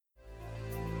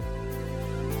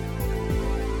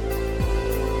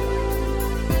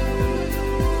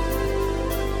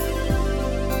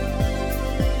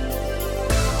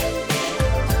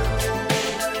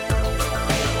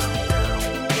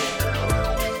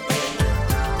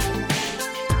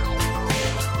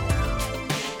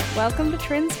Welcome to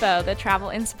Trinspo, the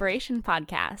travel inspiration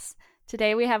podcast.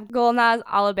 Today we have Golnaz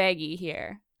Alibegi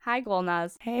here. Hi,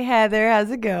 Golnaz. Hey, Heather.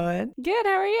 How's it going? Good.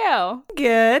 How are you?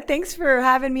 Good. Thanks for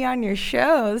having me on your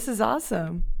show. This is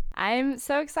awesome. I'm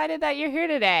so excited that you're here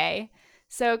today.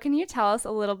 So can you tell us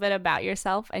a little bit about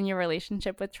yourself and your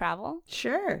relationship with travel?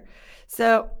 Sure.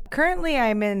 So currently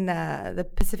I'm in the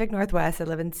Pacific Northwest. I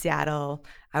live in Seattle.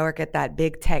 I work at that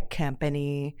big tech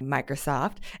company,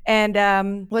 Microsoft.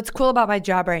 And what's cool about my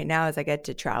job right now is I get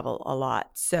to travel a lot.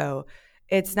 So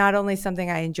it's not only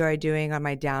something I enjoy doing on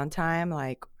my downtime,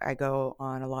 like I go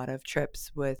on a lot of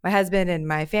trips with my husband and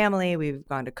my family. We've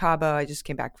gone to Cabo. I just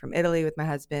came back from Italy with my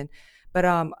husband. But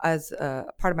as a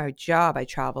part of my job, I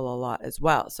travel a lot as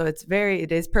well. So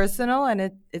it is personal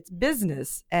and it's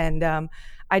business. And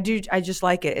I just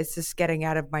like it. It's just getting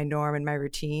out of my norm and my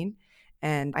routine.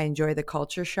 And I enjoy the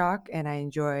culture shock and I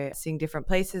enjoy seeing different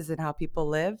places and how people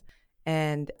live.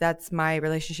 And that's my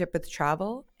relationship with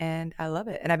travel. And I love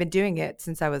it. And I've been doing it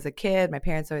since I was a kid. My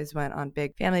parents always went on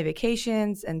big family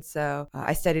vacations. And so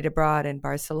I studied abroad in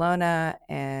Barcelona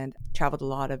and traveled a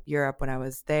lot of Europe when I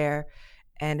was there.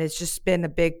 And it's just been a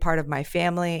big part of my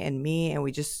family and me. And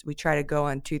we try to go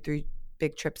on 2-3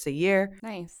 big trips a year.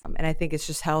 Nice. And I think it's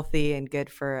just healthy and good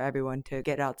for everyone to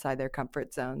get outside their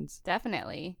comfort zones.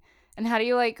 Definitely. And how do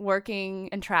you like working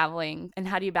and traveling? And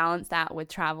how do you balance that with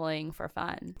traveling for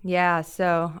fun? Yeah.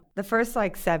 So the first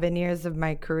 7 years of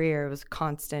my career was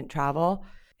constant travel.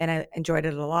 And I enjoyed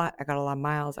it a lot. I got a lot of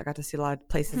miles. I got to see a lot of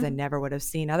places I never would have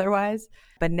seen otherwise.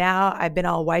 But now I've been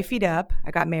all wifeyed up.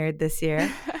 I got married this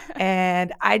year.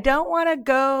 And I don't want to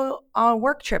go on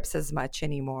work trips as much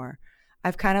anymore.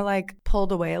 I've kind of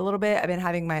pulled away a little bit. I've been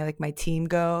having my team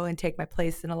go and take my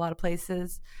place in a lot of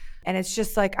places. And it's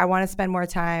just I want to spend more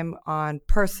time on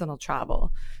personal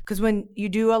travel. Because when you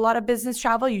do a lot of business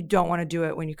travel, you don't want to do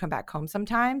it when you come back home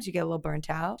sometimes. You get a little burnt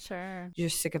out. Sure. You're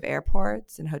sick of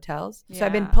airports and hotels. Yeah. So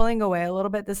I've been pulling away a little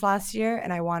bit this last year,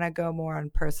 and I want to go more on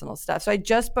personal stuff. So I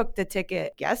just booked a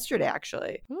ticket yesterday,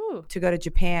 actually, to go to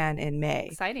Japan in May.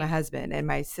 Exciting. My husband and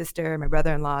my sister and my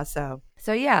brother-in-law. So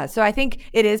yeah, so I think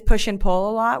it is push and pull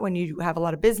a lot when you have a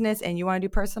lot of business and you want to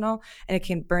do personal, and it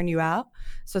can burn you out.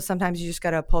 So sometimes you just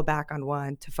got to pull back on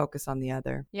one to focus on the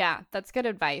other. Yeah, that's good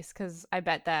advice because I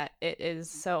bet that it is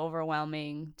so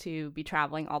overwhelming to be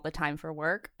traveling all the time for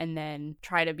work and then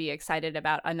try to be excited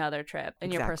about another trip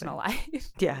in your personal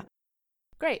life. Yeah.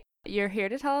 Great. You're here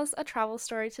to tell us a travel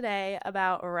story today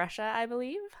about Russia, I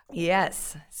believe.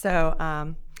 Yes. So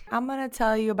I'm going to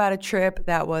tell you about a trip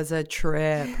that was a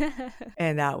trip,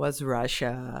 and that was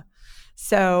Russia.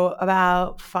 So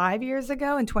about 5 years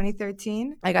ago in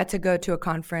 2013, I got to go to a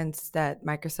conference that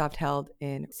Microsoft held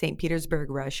in St. Petersburg,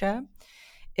 Russia.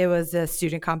 It was a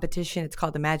student competition. It's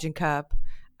called Imagine Cup.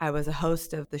 I was a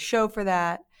host of the show for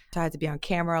that. So I had to be on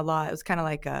camera a lot. It was kind of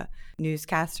like a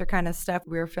newscaster kind of stuff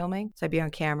we were filming. So I'd be on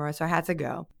camera. So I had to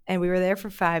go. And we were there for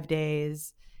 5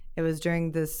 days. It was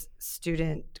during this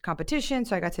student competition.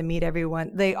 So I got to meet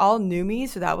everyone. They all knew me.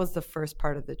 So that was the first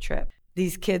part of the trip.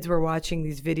 These kids were watching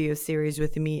these video series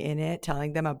with me in it,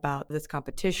 telling them about this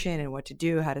competition and what to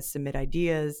do, how to submit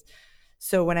ideas.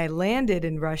 So when I landed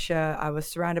in Russia, I was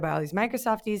surrounded by all these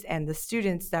Microsofties and the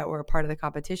students that were a part of the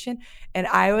competition. And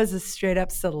I was a straight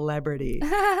up celebrity.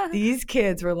 These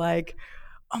kids were like,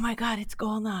 oh my God, it's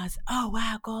Golnaz. Oh,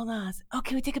 wow, Golnaz. Oh,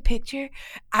 can we take a picture?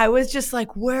 I was just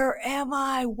like, where am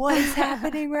I? What is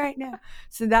happening right now?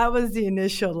 So that was the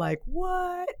initial,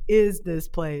 what is this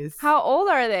place? How old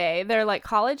are they? They're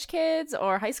college kids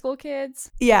or high school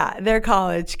kids? Yeah, they're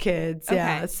college kids. Okay.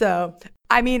 Yeah. So,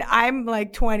 I mean, I'm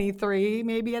 23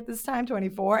 maybe at this time,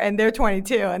 24, and they're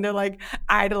 22, and they're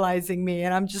idolizing me.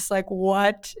 And I'm just like,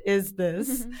 what is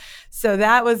this? So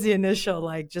that was the initial,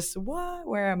 just what?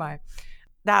 Where am I?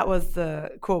 That was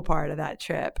the cool part of that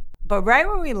trip. But right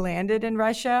when we landed in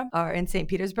Russia or in St.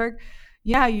 Petersburg,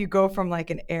 you go from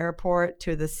an airport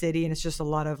to the city and it's just a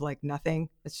lot of nothing.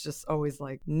 It's just always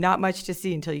not much to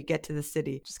see until you get to the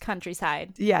city. Just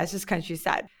countryside. Yeah, it's just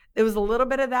countryside. There was a little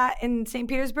bit of that in St.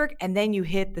 Petersburg, and then you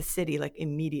hit the city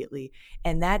immediately.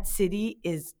 And that city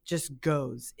just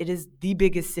goes. It is the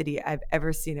biggest city I've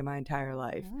ever seen in my entire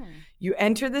life. You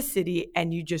enter the city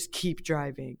and you just keep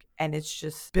driving, and it's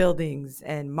just buildings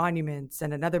and monuments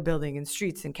and another building and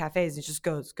streets and cafes. It just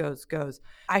goes.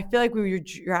 I feel like we were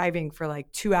driving for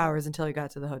 2 hours until we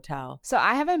got to the hotel. So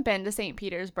I haven't been to St.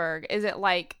 Petersburg. Is it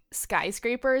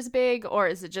skyscrapers big, or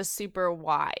is it just super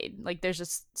wide? There's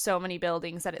just so many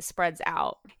buildings that it spreads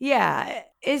out. Yeah,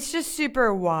 it's just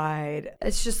super wide.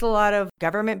 It's just a lot of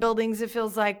government buildings, it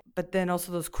feels like, but then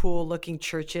also those cool looking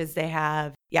churches they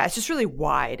have. Yeah, it's just really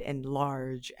wide and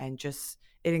large, and just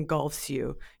it engulfs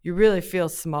you. You really feel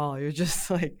small. You're just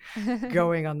like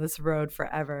going on this road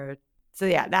forever. So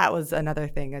yeah, that was another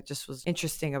thing that just was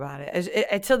interesting about it.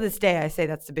 Until this day, I say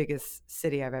that's the biggest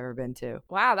city I've ever been to.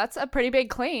 Wow, that's a pretty big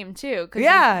claim too, because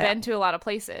Yeah. you've been to a lot of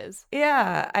places.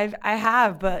 Yeah, I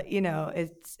have, but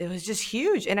it was just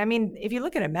huge. And I mean, if you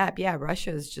look at a map, yeah,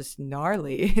 Russia is just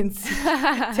gnarly.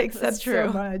 It takes up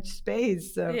so much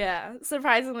space. So yeah,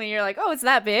 surprisingly, you're like, oh, it's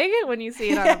that big when you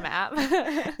see it on a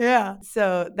map. Yeah,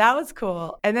 so that was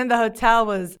cool. And then the hotel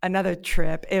was another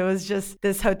trip. It was just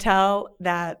this hotel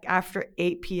that after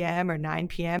 8 p.m. or 9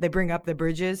 p.m., they bring up the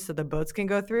bridges so the boats can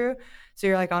go through. So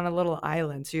you're like on a little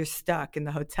island. So you're stuck in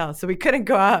the hotel. So we couldn't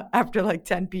go out after like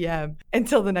 10 p.m.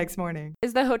 until the next morning.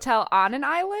 Is the hotel on an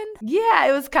island? Yeah,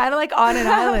 it was kind of like on an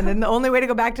island. And the only way to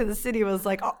go back to the city was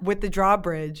like with the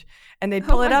drawbridge. And they'd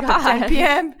pull it up at 10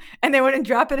 p.m. and they wouldn't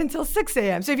drop it until 6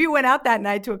 a.m. So if you went out that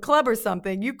night to a club or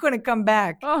something, you couldn't come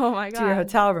back to your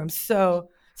hotel room. So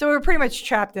we were pretty much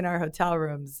trapped in our hotel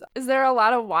rooms. Is there a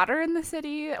lot of water in the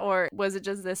city, or was it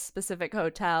just this specific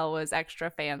hotel was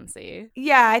extra fancy?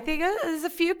 Yeah, I think there's a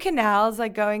few canals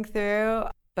like going through,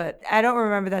 but I don't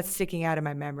remember that sticking out in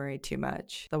my memory too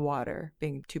much, the water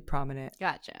being too prominent.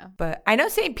 Gotcha. But I know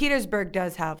St. Petersburg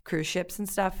does have cruise ships and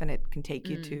stuff, and it can take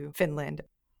you to Finland.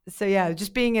 So yeah,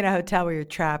 just being in a hotel where you're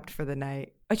trapped for the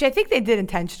night, which I think they did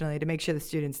intentionally to make sure the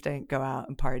students didn't go out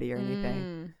and party or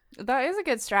anything. That is a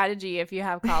good strategy if you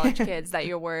have college kids that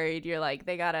you're worried. You're like,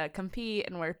 they got to compete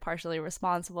and we're partially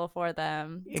responsible for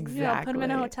them. Exactly. Put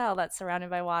them in a hotel that's surrounded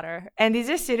by water. And these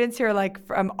are students who are like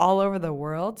from all over the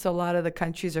world. So a lot of the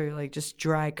countries are like just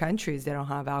dry countries. They don't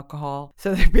have alcohol.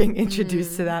 So they're being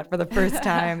introduced to that for the first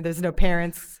time. There's no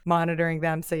parents monitoring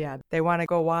them. So yeah, they want to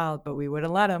go wild, but we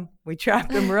wouldn't let them. We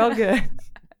trapped them real good.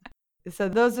 So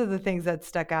those are the things that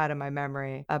stuck out in my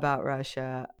memory about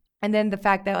Russia. And then the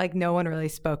fact that like no one really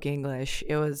spoke English.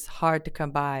 It was hard to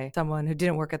come by someone who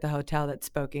didn't work at the hotel that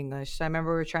spoke English. So I remember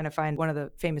we were trying to find one of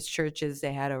the famous churches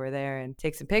they had over there and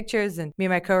take some pictures. And me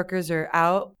and my coworkers are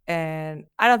out, and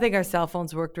I don't think our cell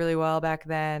phones worked really well back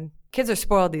then. Kids are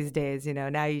spoiled these days,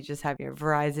 now you just have your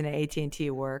Verizon and AT&T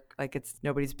work like it's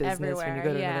nobody's business everywhere, when you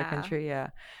go to another country. Yeah.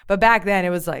 But back then it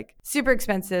was like super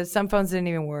expensive. Some phones didn't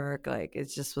even work. Like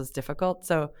it just was difficult.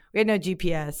 So we had no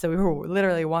GPS. So we were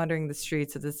literally wandering the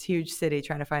streets of this huge city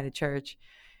trying to find a church.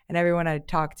 And everyone I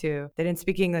talked to, they didn't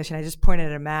speak English. And I just pointed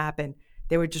at a map and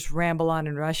they would just ramble on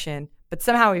in Russian. But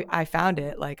somehow I found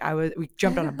it. Like we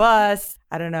jumped on a bus.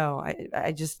 I don't know.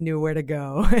 I just knew where to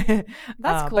go.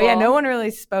 That's cool. But yeah, no one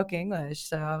really spoke English.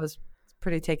 So I was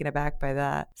pretty taken aback by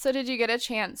that. So did you get a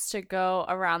chance to go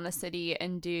around the city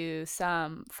and do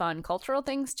some fun cultural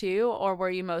things too? Or were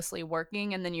you mostly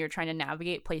working and then you're trying to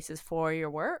navigate places for your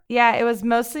work? Yeah, it was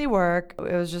mostly work.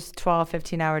 It was just 12,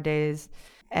 15-hour days.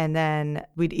 And then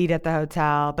we'd eat at the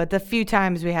hotel. But the few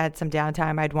times we had some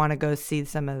downtime, I'd want to go see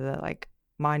some of the like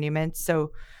monuments.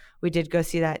 So we did go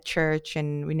see that church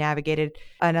and we navigated.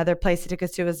 Another place it took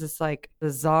us to was this like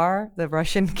the Tsar, the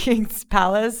Russian king's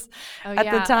palace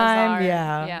at the time.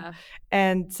 Yeah.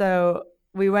 And so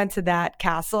we went to that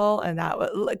castle, and that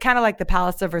was kind of like the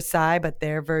Palace of Versailles, but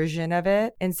their version of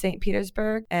it in St.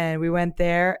 Petersburg. And we went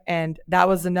there, and that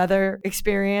was another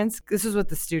experience. This was with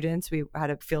the students. We had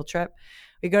a field trip.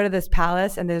 We go to this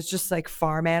palace and there's just like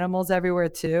farm animals everywhere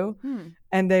too.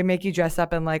 And they make you dress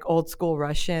up in like old school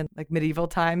Russian, like medieval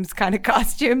times kind of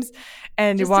costumes.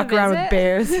 And just you walk around with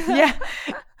bears. Yeah.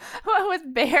 What,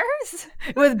 with bears?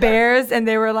 With bears. And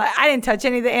they were like, I didn't touch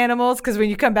any of the animals because when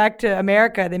you come back to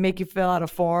America, they make you fill out a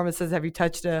form. It says, have you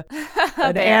touched an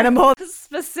animal?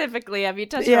 Specifically, have you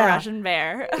touched a Russian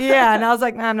bear? Yeah. And I was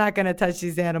like, nah, I'm not going to touch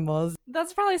these animals.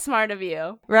 That's probably smart of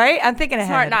you. Right? I'm thinking ahead.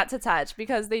 Smart not to touch,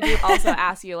 because they do also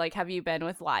ask you, like, have you been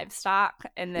with livestock?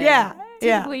 And then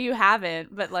typically you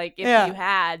haven't, but like if you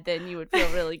had, then you would feel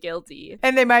really guilty.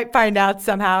 And they might find out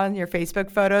somehow in your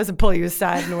Facebook photos and pull you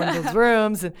aside in one of those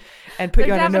rooms and put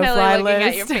you on a no-fly list. They're definitely looking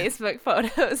at your Facebook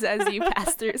photos as you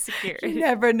pass through security. You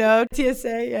never know.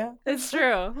 TSA, yeah. It's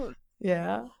true.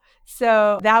 Yeah.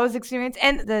 So that was experience.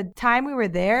 And the time we were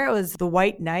there, it was the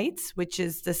white nights, which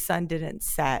is the sun didn't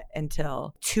set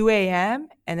until 2 a.m.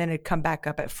 and then it'd come back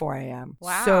up at 4 a.m.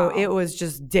 Wow. So it was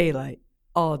just daylight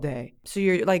all day. So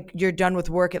you're done with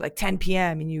work at like 10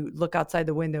 p.m. and you look outside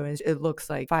the window and it looks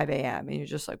like 5 a.m. and you're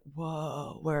just like,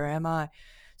 whoa, where am I?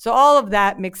 So all of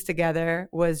that mixed together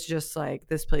was just like,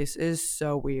 this place is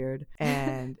so weird.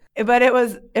 And but it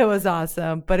was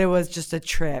awesome. But it was just a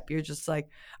trip. You're just like,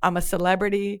 I'm a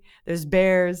celebrity. There's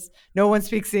bears. No one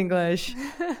speaks English.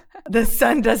 The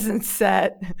sun doesn't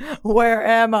set. Where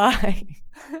am I?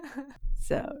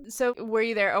 So were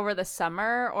you there over the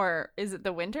summer, or is it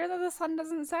the winter that the sun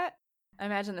doesn't set? I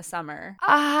imagine the summer.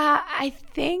 I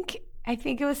think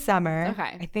it was summer.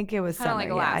 Okay. I think it was Kinda summer.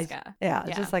 like Alaska. Yeah,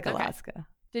 Yeah, just like okay. Alaska.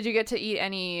 Did you get to eat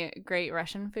any great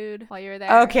Russian food while you were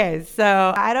there? Okay,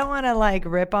 so I don't want to like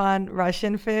rip on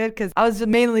Russian food because I was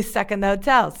mainly stuck in the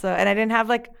hotel. So, and I didn't have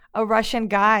like a Russian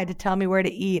guide to tell me where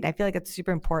to eat. I feel like it's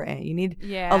super important. You need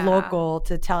a local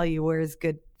to tell you where's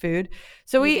good food.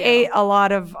 So we ate a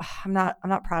lot of, I'm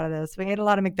not proud of this. We ate a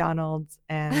lot of McDonald's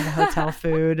and the hotel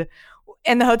food.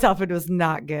 And the hotel food was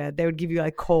not good. They would give you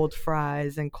like cold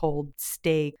fries and cold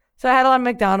steak. So I had a lot of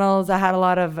McDonald's. I had a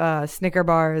lot of Snicker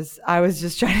bars. I was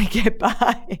just trying to get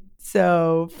by.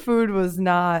 So food was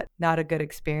not a good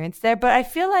experience there. But I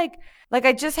feel like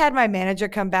I just had my manager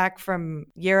come back from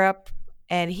Europe,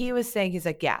 and he was saying, he's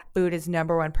like, yeah, food is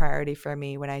number one priority for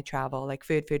me when I travel. Like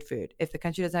food. If the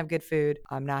country doesn't have good food,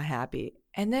 I'm not happy.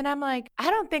 And then I'm like, I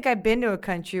don't think I've been to a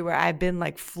country where I've been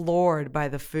like floored by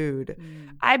the food.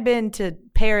 I've been to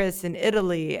Paris and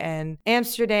Italy and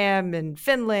Amsterdam and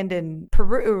Finland and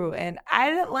Peru, and I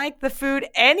didn't like the food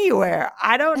anywhere.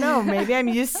 I don't know. Maybe I'm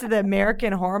used to the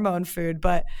American hormone food,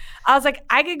 but I was like,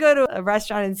 I could go to a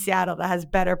restaurant in Seattle that has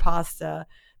better pasta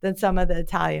than some of the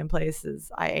Italian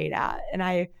places I ate at. And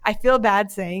I feel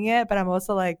bad saying it, but I'm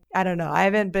also like, I don't know. I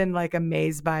haven't been like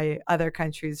amazed by other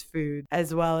countries' food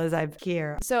as well as I've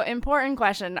here. So important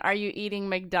question. Are you eating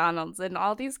McDonald's in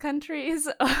all these countries?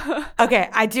 Okay,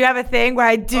 I do have a thing where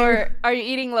I do. Or are you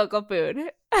eating local food?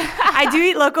 I do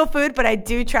eat local food, but I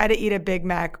do try to eat a Big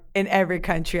Mac in every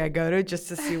country I go to just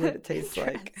to see what it tastes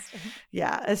like.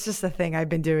 Yeah, it's just a thing I've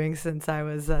been doing since I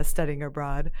was studying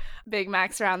abroad. Big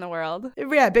Macs around the world.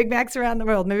 Yeah, Big Macs around the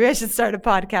world. Maybe I should start a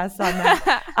podcast on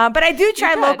that. But I do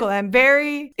try local. I'm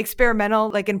very experimental.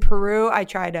 Like in Peru, I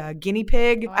tried a guinea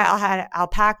pig. Wow. I had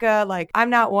alpaca. Like I'm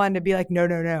not one to be like,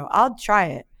 no. I'll try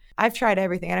it. I've tried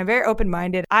everything and I'm very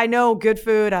open-minded. I know good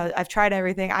food. I've tried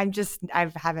everything. I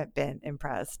haven't been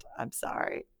impressed. I'm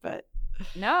sorry, but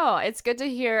no, it's good to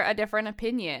hear a different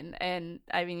opinion. And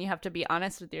I mean, you have to be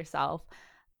honest with yourself.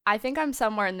 I think I'm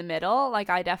somewhere in the middle. Like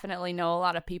I definitely know a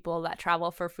lot of people that travel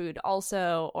for food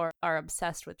also, or are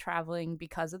obsessed with traveling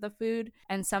because of the food.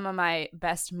 And some of my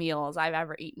best meals I've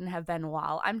ever eaten have been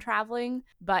while I'm traveling.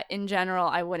 But in general,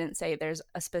 I wouldn't say there's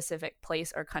a specific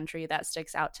place or country that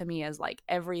sticks out to me as like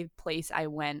every place I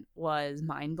went was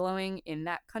mind-blowing in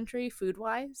that country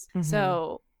food-wise. Mm-hmm.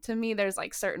 So to me, there's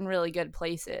like certain really good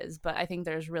places, but I think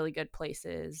there's really good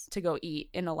places to go eat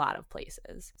in a lot of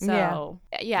places. So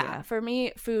yeah, for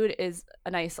me, food is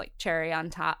a nice like cherry on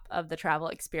top of the travel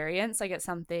experience. Like it's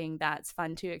something that's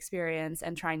fun to experience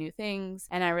and try new things.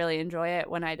 And I really enjoy it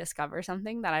when I discover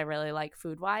something that I really like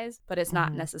food wise, but it's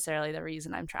not necessarily the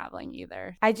reason I'm traveling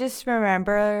either. I just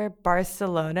remember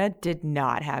Barcelona did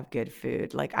not have good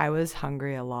food. Like I was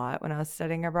hungry a lot when I was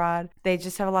studying abroad. They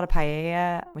just have a lot of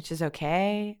paella, which is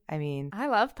okay. I mean, I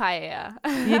love paella.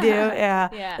 You do? Yeah.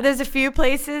 Yeah. But there's a few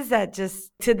places that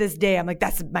just to this day, I'm like,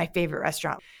 that's my favorite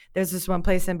restaurant. There's this one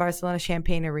place in Barcelona,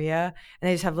 Champagneria, and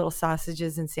they just have little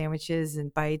sausages and sandwiches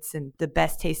and bites and the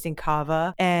best tasting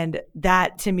cava. And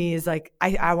that to me is like,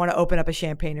 I want to open up a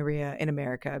Champagneria in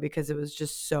America because it was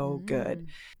just so good.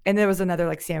 And there was another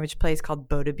like sandwich place called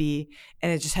Bodabi,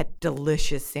 and it just had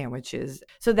delicious sandwiches.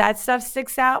 So that stuff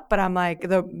sticks out. But I'm like,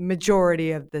 the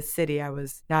majority of the city, I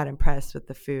was not impressed with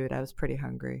the food. I was pretty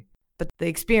hungry. But the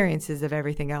experiences of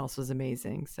everything else was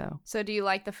amazing. So do you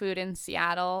like the food in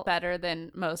Seattle better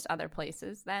than most other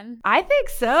places then? I think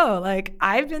so. Like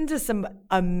I've been to some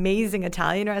amazing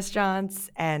Italian restaurants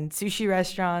and sushi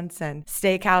restaurants and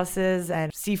steakhouses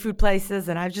and seafood places.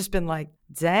 And I've just been like,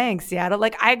 dang, Seattle.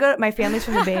 Like my family's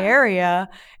from the Bay Area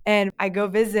and I go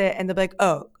visit and they'll be like,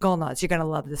 oh, Golnuts, you're going to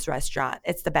love this restaurant.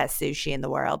 It's the best sushi in the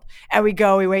world. And we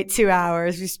wait 2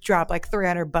 hours. We drop like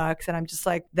 $300 and I'm just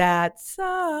like, that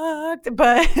sucked.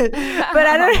 But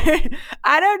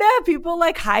I don't know. People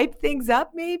like hype things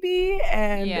up maybe.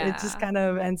 And it just kind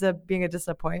of ends up being a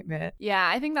disappointment.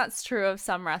 Yeah, I think that's true of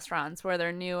some restaurants where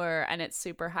they're newer and it's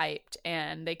super hyped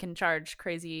and they can charge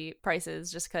crazy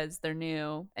prices just because they're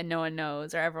new and no one knows.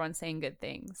 Or everyone's saying good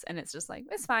things and it's just like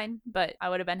it's fine, but I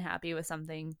would have been happy with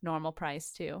something normal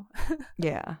price too.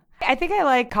 Yeah, I think I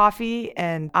like coffee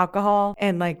and alcohol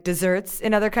and like desserts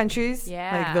in other countries.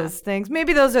 Like those things,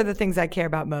 maybe those are the things I care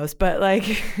about most, but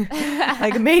like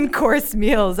like main course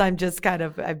meals I've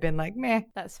been like meh.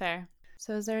 That's fair.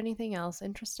 So is there anything else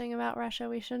interesting about Russia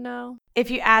we should know? If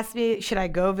you asked me should I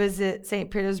go visit St.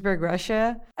 Petersburg,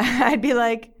 Russia, I'd be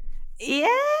like, Yeah,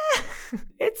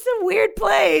 it's a weird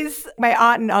place. My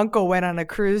aunt and uncle went on a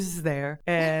cruise there,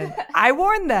 and I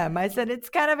warned them. I said, it's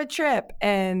kind of a trip.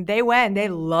 And they went, they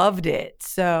loved it.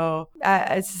 So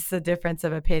it's just a difference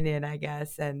of opinion, I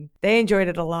guess. And they enjoyed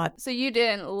it a lot. So you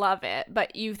didn't love it,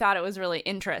 but you thought it was really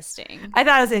interesting. I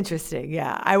thought it was interesting.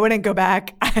 Yeah. I wouldn't go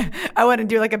back. I wouldn't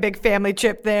do like a big family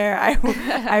trip there.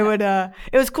 I would,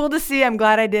 it was cool to see. I'm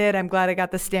glad I did. I'm glad I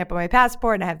got the stamp on my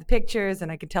passport and I have the pictures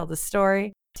and I could tell the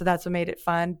story. So that's what made it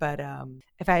fun. But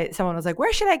if someone was like,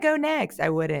 where should I go next?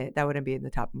 That wouldn't be in the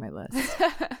top of my list.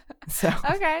 So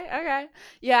Okay.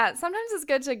 Yeah, sometimes it's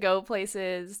good to go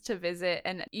places to visit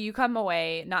and you come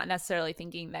away not necessarily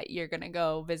thinking that you're going to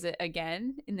go visit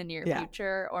again in the near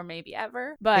future or maybe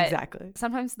ever. But exactly.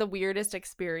 Sometimes the weirdest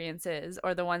experiences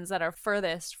or the ones that are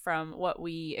furthest from what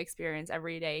we experience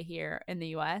every day here in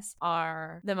the US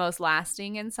are the most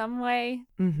lasting in some way.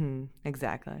 Mm-hmm.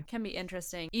 Exactly. Can be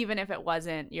interesting, even if it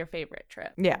wasn't your favorite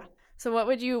trip. Yeah. So what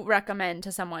would you recommend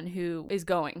to someone who is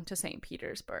going to St.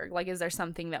 Petersburg? Like, is there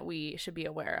something that we should be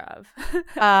aware of?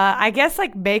 I guess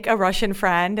like make a Russian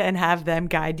friend and have them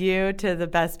guide you to the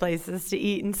best places to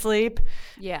eat and sleep.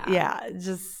 Yeah. Yeah.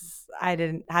 I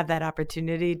didn't have that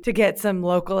opportunity to get some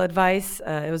local advice.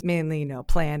 It was mainly,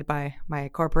 planned by my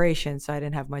corporation. So I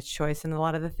didn't have much choice in a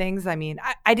lot of the things. I mean,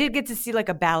 I did get to see like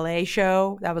a ballet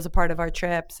show that was a part of our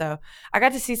trip. So I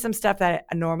got to see some stuff that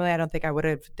normally I don't think I would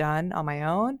have done on my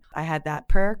own. I had that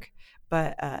perk.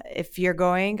 But if you're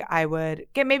going, I would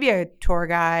get maybe a tour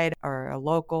guide or a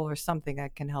local or something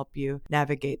that can help you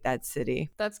navigate that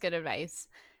city. That's good advice.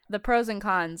 The pros and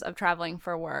cons of traveling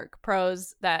for work.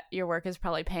 Pros, that your work is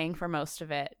probably paying for most of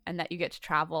it and that you get to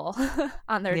travel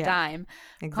on their dime.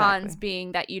 Exactly. Cons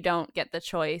being that you don't get the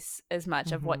choice as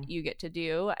much of what you get to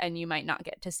do and you might not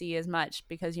get to see as much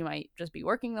because you might just be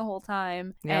working the whole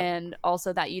time. Yep. And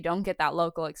also that you don't get that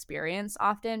local experience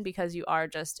often because you are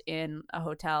just in a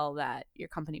hotel that your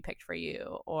company picked for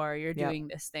you or you're doing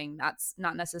this thing that's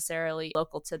not necessarily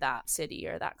local to that city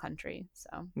or that country.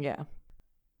 So yeah.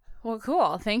 Well,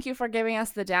 cool. Thank you for giving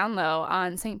us the down low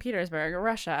on St. Petersburg,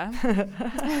 Russia.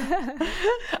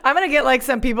 I'm going to get like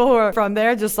some people who are from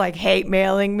there just like hate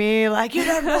mailing me like, you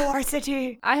don't know our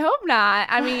city. I hope not.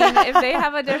 I mean, if they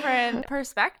have a different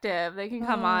perspective, they can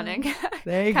come on and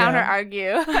counter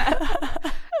argue.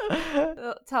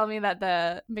 Tell me that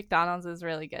the McDonald's is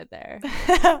really good there.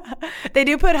 They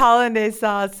do put hollandaise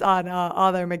sauce on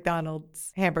all their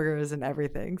McDonald's hamburgers and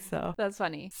everything. So that's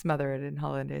funny. Smother it in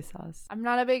hollandaise sauce. I'm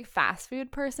not a big fast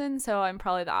food person, so I'm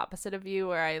probably the opposite of you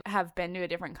where I have been to a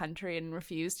different country and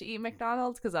refuse to eat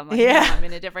McDonald's because I'm like, I'm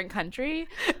in a different country.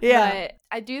 But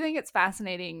I do think it's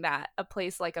fascinating that a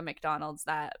place like a McDonald's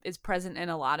that is present in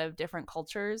a lot of different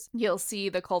cultures, you'll see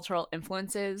the cultural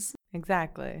influences.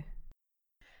 Exactly.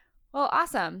 Well,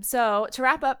 awesome. So to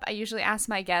wrap up, I usually ask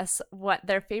my guests what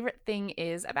their favorite thing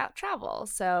is about travel.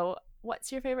 So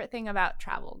what's your favorite thing about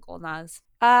travel, Gulnaz?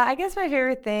 I guess my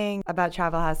favorite thing about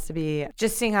travel has to be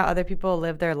just seeing how other people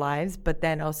live their lives, but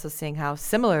then also seeing how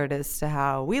similar it is to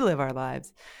how we live our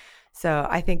lives. So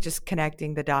I think just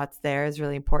connecting the dots there is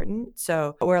really important.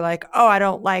 So we're like, oh, I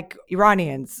don't like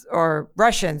Iranians or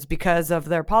Russians because of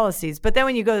their policies. But then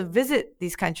when you go visit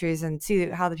these countries and see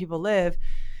how the people live,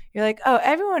 you're like, oh,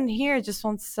 everyone here just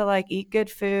wants to like eat good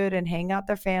food and hang out with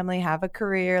their family, have a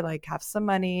career, like have some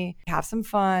money, have some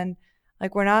fun.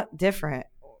 Like we're not different.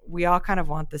 We all kind of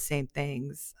want the same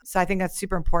things. So I think that's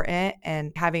super important.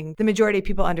 And having the majority of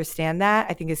people understand that,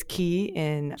 I think is key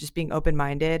in just being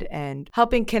open-minded and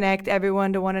helping connect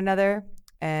everyone to one another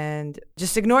and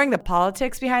just ignoring the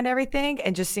politics behind everything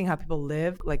and just seeing how people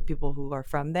live, like people who are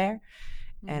from there.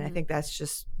 And I think that's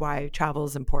just why travel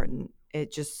is important.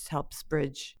 It just helps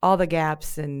bridge all the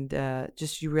gaps and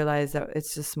just you realize that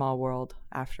it's a small world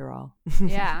after all.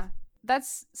 Yeah.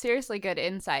 That's seriously good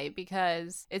insight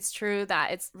because it's true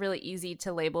that it's really easy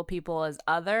to label people as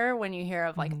other when you hear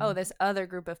of like, oh, this other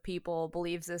group of people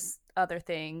believes this other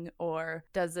thing or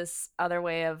does this other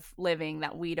way of living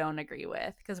that we don't agree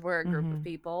with because we're a group of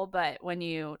people. But when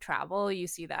you travel, you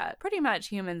see that pretty much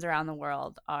humans around the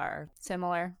world are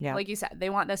similar. Yeah. Like you said, they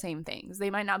want the same things. They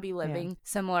might not be living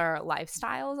similar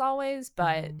lifestyles always,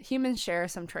 but humans share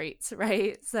some traits,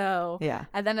 right? So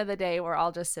at the end of the day, we're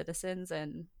all just citizens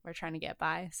and we're trying to get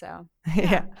by. So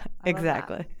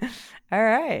exactly. All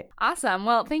right. Awesome.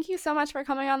 Well, thank you so much for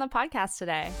coming on the podcast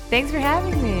today. Thanks for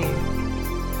having me.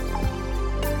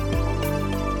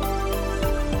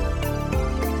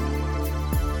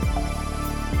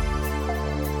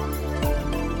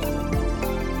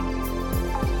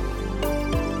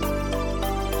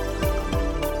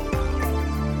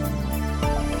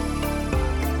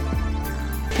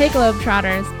 Hey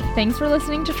Globetrotters, Thanks for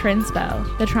listening to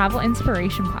Trinspo, the travel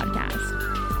inspiration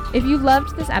podcast. If you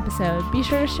loved this episode, be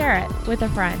sure to share it with a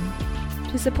friend.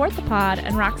 To support the pod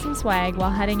and rock some swag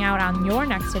while heading out on your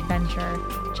next adventure,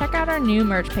 check out our new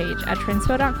merch page at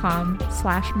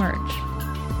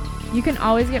trinspo.com/merch. You can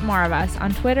always get more of us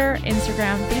on Twitter,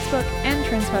 Instagram, Facebook, and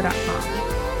trinspo.com.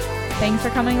 Thanks for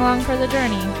coming along for the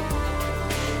journey.